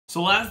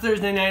So last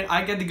Thursday night,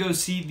 I got to go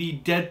see the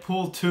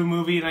Deadpool 2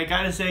 movie, and I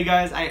gotta say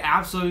guys, I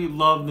absolutely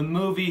love the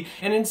movie.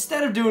 And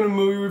instead of doing a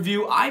movie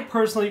review, I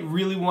personally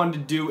really wanted to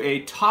do a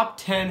top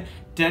 10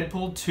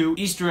 Deadpool 2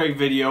 Easter egg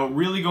video,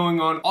 really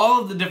going on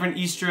all of the different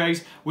Easter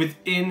eggs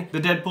within the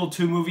Deadpool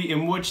 2 movie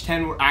and which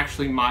 10 were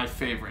actually my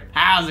favorite.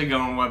 How's it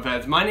going,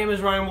 Webheads? My name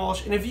is Ryan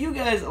Walsh, and if you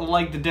guys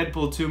like the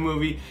Deadpool 2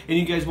 movie and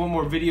you guys want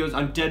more videos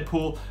on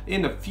Deadpool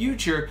in the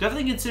future,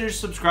 definitely consider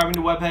subscribing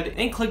to Webhead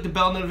and click the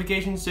bell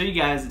notification so you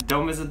guys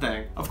don't miss a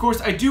thing. Of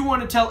course, I do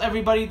want to tell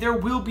everybody there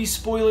will be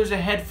spoilers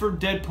ahead for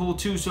Deadpool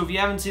 2, so if you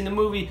haven't seen the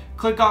movie,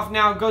 click off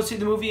now, go see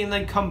the movie, and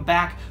then come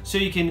back so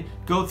you can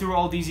go through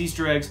all these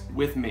Easter eggs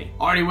with me.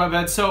 Alrighty,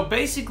 Webheads, so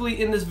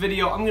basically in this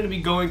video, I'm going to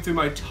be going through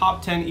my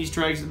top 10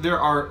 Easter eggs. There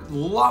are a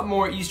lot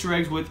more Easter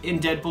eggs within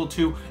Deadpool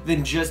 2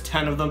 than just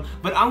 10 of them,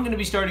 but I'm going to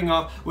be starting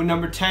off with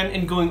number 10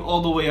 and going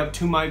all the way up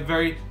to my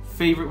very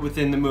favorite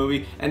within the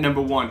movie at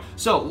number 1.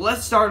 So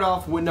let's start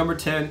off with number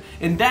 10,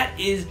 and that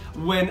is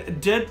when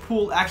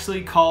Deadpool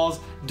actually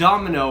calls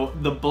Domino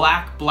the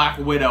Black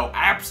Widow.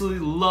 I absolutely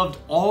loved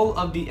all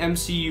of the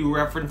MCU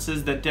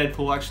references that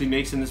Deadpool actually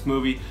makes in this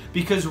movie,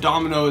 because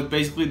Domino is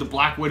basically the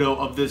Black Widow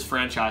of this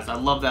franchise. I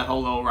love that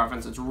whole little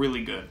reference. It's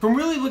really good. From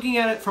really looking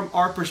at it from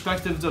our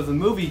perspectives of the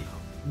movie,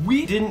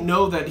 we didn't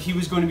know that he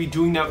was going to be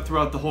doing that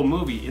throughout the whole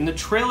movie. In the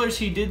trailers,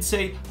 he did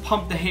say,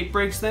 "Pump the hate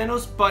brakes,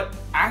 Thanos," but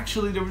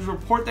actually there was a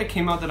report that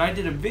came out that I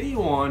did a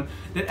video on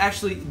that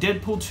actually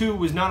Deadpool 2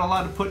 was not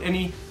allowed to put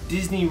any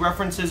Disney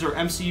references or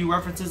MCU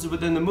references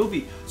within the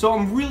movie. So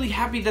I'm really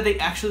happy that they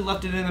actually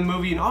left it in the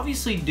movie, and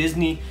obviously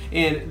Disney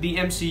and the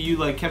MCU,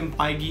 like Kevin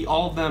Feige,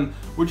 all of them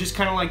were just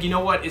kind of like, you know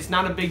what, it's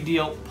not a big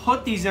deal.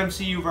 Put these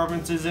MCU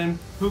references in.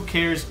 Who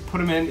cares? Put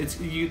them in.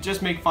 You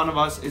just make fun of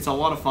us. It's a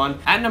lot of fun.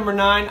 At number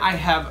 9, I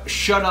have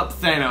 "Shut Up,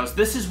 Thanos."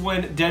 This is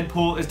when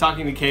Deadpool is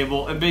talking to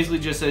Cable and basically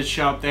just says,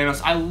 "Shut up,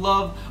 Thanos." I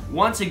love,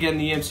 once again,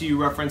 the MCU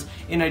reference,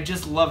 and I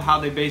just love how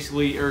they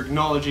basically are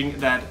acknowledging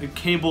that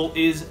Cable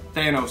is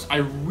Thanos. I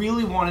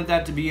really wanted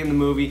that to be in the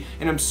movie,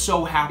 and I'm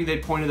so happy they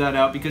pointed that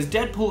out, because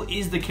Deadpool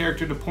is the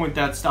character to point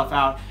that stuff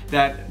out,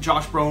 that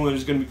Josh Brolin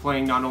is going to be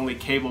playing not only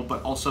Cable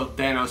but also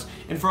Thanos.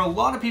 And for a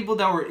lot of people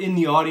that were in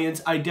the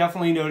audience, I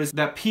definitely noticed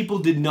that people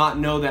did not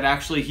know that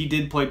actually he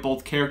did play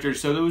both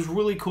characters, so it was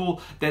really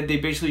cool that they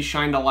basically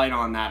shined a light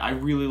on that. I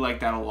really like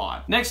that a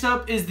lot. Next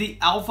up is the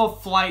Alpha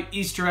Flight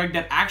Easter egg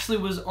that actually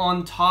was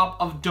on top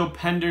of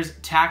Dopender's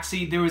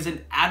taxi. There was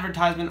an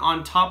advertisement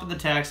on top of the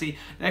taxi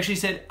that actually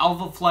said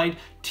Alpha Flight,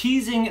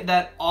 teasing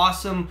that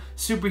awesome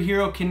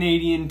superhero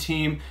Canadian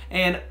team.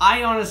 And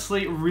I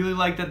honestly really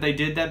like that they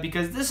did that,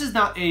 because this is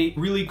not a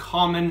really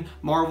common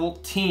Marvel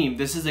team.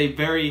 This is a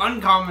very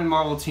uncommon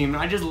Marvel team,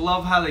 and I just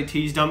love how they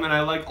teased them, and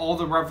I like all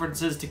the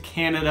references to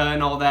Canada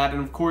and all that.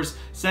 And of course,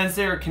 since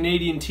they're a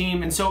Canadian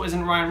team and so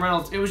isn't Ryan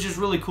Reynolds, it was just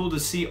really cool to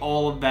see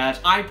all of that.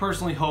 I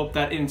personally hope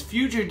that in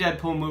future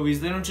Deadpool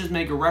movies, they don't just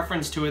make a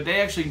reference to it,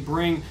 they actually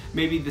bring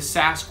maybe the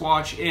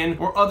Sasquatch in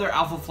or other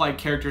Alpha Flight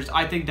characters.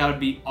 I think that would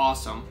be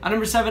awesome. At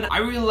number 7, I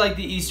really like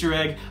the Easter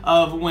egg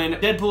of when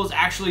Deadpool is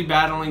actually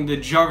battling the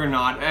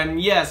Juggernaut.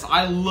 And yes,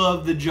 I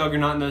love the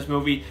Juggernaut in this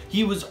movie.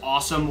 He was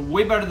awesome,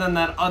 way better than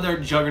that other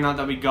Juggernaut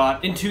that we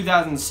got in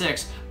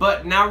 2006.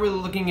 But now really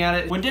looking at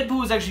it, when Deadpool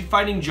was actually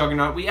fighting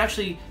Juggernaut, we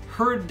actually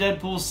heard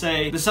Deadpool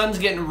say the sun's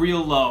getting real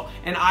low,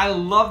 and I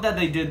love that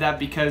they did that,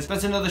 because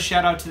that's another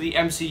shout out to the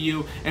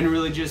MCU and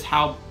really just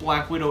how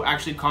Black Widow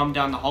actually calmed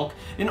down the Hulk.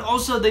 And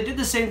also they did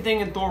the same thing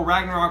in Thor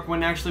Ragnarok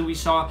when actually we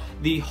saw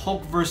the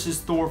Hulk versus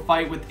Thor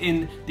fight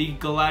within the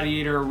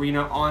Gladiator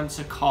Arena on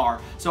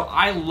Sakaar. So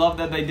I love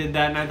that they did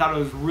that, and I thought it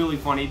was really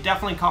funny. It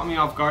definitely caught me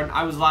off guard.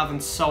 I was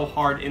laughing so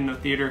hard in the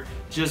theater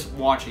just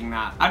watching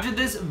that. After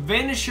this,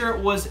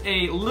 Vanisher was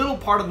a little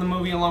part of the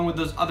movie along with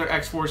those other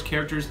X-Force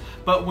characters,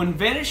 but when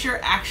Vanisher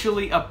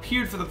actually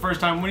appeared for the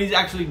first time, when he's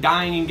actually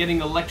dying and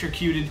getting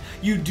electrocuted,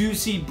 you do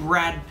see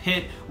Brad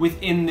Pitt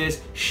within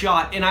this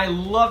shot, and I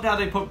loved how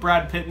they put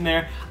Brad Pitt in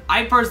there.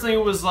 I personally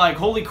was like,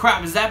 holy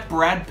crap, is that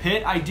Brad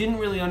Pitt? I didn't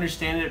really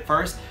understand it at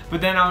first, but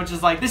then I was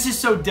just like, this is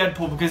so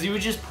Deadpool, because he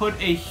would just put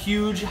a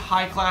huge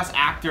high-class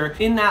actor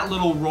in that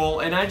little role.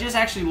 And I just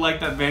actually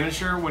liked that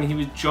Vanisher, when he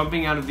was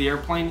jumping out of the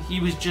airplane, he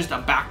was just a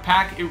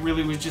backpack. It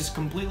really was just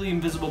completely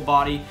invisible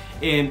body,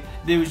 and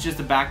it was just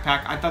a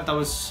backpack. I thought that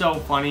was so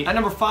funny. At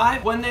number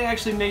 5, when they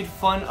actually made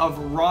fun of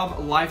Rob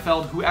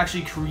Liefeld, who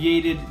actually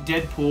created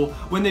Deadpool,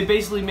 when they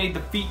basically made the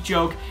feet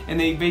joke, and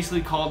they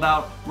basically called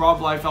out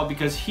Rob Liefeld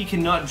because he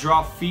cannot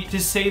drop feet to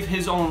save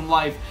his own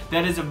life.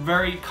 That is a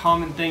very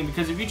common thing,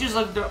 because if you just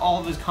look at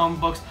all of his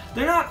comic books,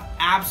 they're not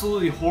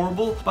absolutely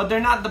horrible, but they're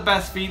not the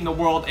best feet in the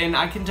world. And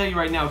I can tell you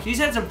right now, he's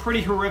had some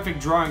pretty horrific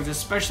drawings,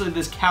 especially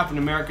this Captain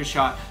America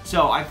shot.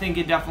 So I think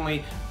it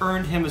definitely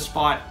earned him a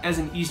spot as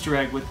an Easter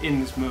egg within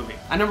this movie.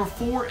 At number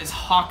 4 is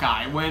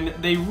Hawkeye, when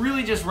they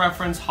really just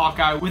reference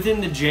Hawkeye within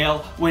the jail,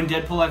 when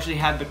Deadpool actually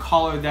had the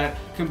collar that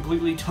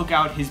completely took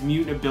out his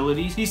mutant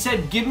abilities. He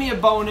said, "Give me a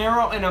bow and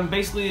arrow and I'm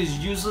basically as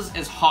useless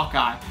as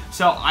Hawkeye."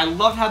 So I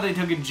loved how they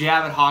took a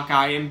jab at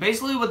Hawkeye, and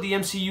basically what the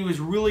MCU is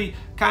really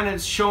kind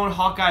of showing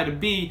Hawkeye to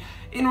be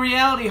in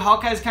reality,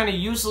 Hawkeye's kind of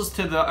useless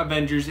to the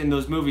Avengers in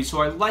those movies,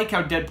 so I like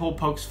how Deadpool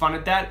pokes fun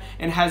at that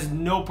and has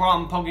no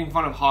problem poking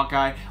fun of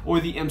Hawkeye or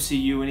the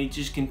MCU, and he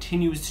just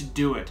continues to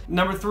do it.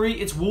 Number 3,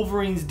 it's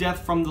Wolverine's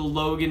death from the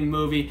Logan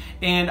movie,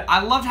 and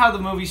I loved how the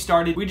movie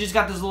started. We just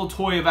got this little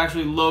toy of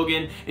actually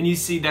Logan, and you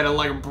see that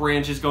like a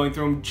branch is going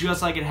through him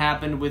just like it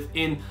happened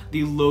within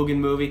the Logan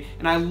movie,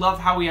 and I love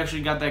how we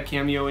actually got that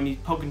cameo and he's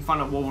poking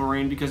fun at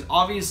Wolverine, because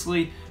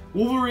obviously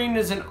Wolverine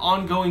is an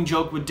ongoing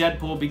joke with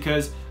Deadpool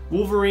because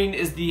Wolverine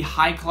is the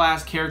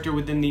high-class character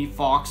within the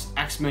Fox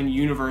X-Men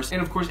universe,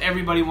 and of course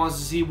everybody wants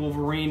to see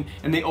Wolverine,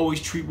 and they always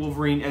treat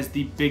Wolverine as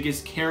the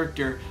biggest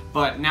character,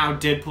 but now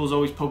Deadpool's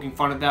always poking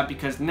fun at that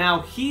because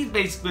now he's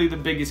basically the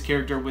biggest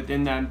character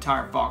within that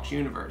entire Fox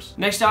universe.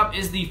 Next up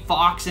is the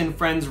Fox and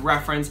Friends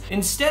reference.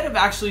 Instead of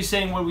actually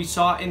saying what we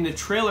saw in the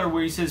trailer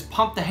where he says,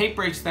 "Pump the hate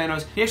brakes,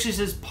 Thanos," he actually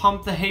says,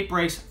 "Pump the hate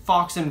brakes,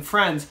 Fox and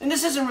Friends." And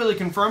this isn't really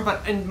confirmed,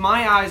 but in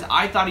my eyes,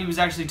 I thought he was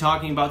actually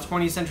talking about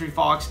 20th Century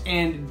Fox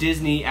and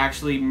Disney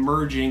actually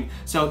merging.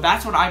 So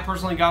that's what I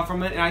personally got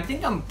from it, and I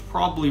think I'm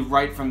probably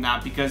right from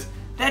that because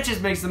that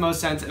just makes the most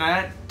sense, and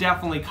that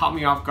definitely caught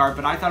me off guard,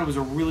 but I thought it was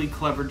a really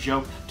clever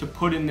joke to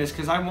put in this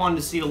because I wanted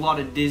to see a lot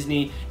of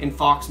Disney and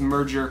Fox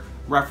merger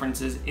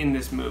references in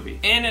this movie.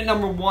 And at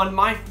number 1,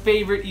 my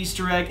favorite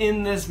Easter egg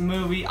in this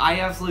movie, I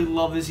absolutely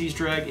love this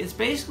Easter egg. It's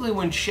basically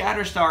when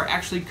Shatterstar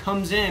actually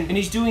comes in and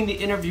he's doing the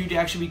interview to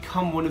actually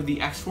become one of the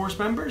X-Force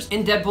members,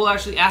 and Deadpool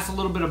actually asks a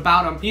little bit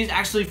about him. He's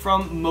actually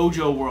from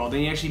Mojo World,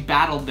 and he actually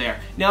battled there.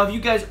 Now, if you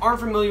guys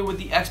aren't familiar with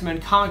the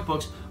X-Men comic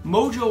books,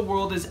 Mojo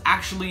World is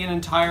actually an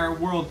entire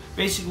world,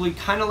 basically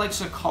kind of like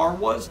Sakaar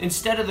was.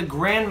 Instead of the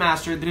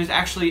Grandmaster, there's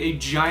actually a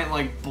giant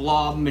like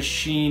blob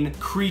machine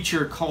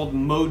creature called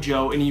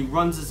Mojo, and he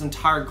runs this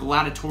entire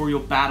gladiatorial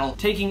battle,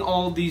 taking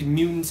all of these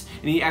mutants,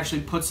 and he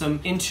actually puts them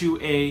into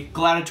a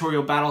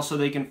gladiatorial battle so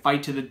they can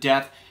fight to the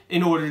death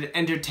in order to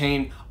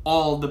entertain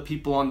all the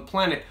people on the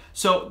planet.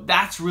 So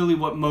that's really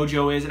what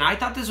Mojo is, and I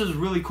thought this was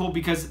really cool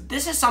because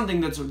this is something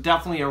that's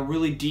definitely a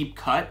really deep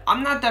cut.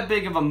 I'm not that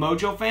big of a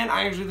Mojo fan.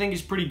 I actually think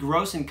he's pretty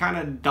gross and kind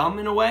of dumb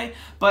in a way,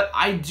 but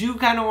I do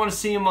kind of want to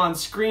see him on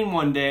screen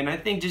one day, and I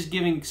think just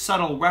giving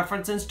subtle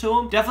references to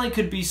him definitely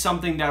could be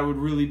something that would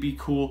really be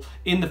cool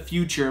in the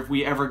future if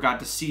we ever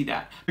got to see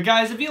that. But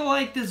guys, if you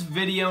like this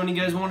video and you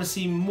guys want to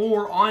see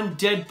more on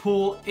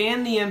Deadpool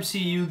and the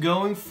MCU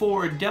going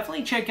forward,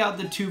 definitely check out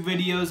the 2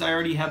 videos I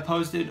already have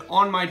posted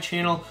on my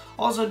channel.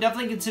 Also,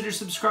 definitely consider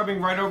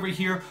subscribing right over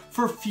here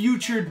for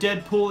future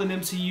Deadpool and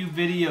MCU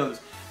videos.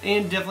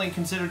 And definitely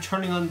consider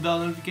turning on the bell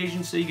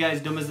notifications so you guys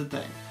don't miss a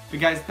thing.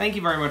 But guys, thank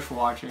you very much for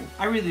watching.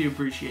 I really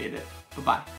appreciate it. Bye-bye.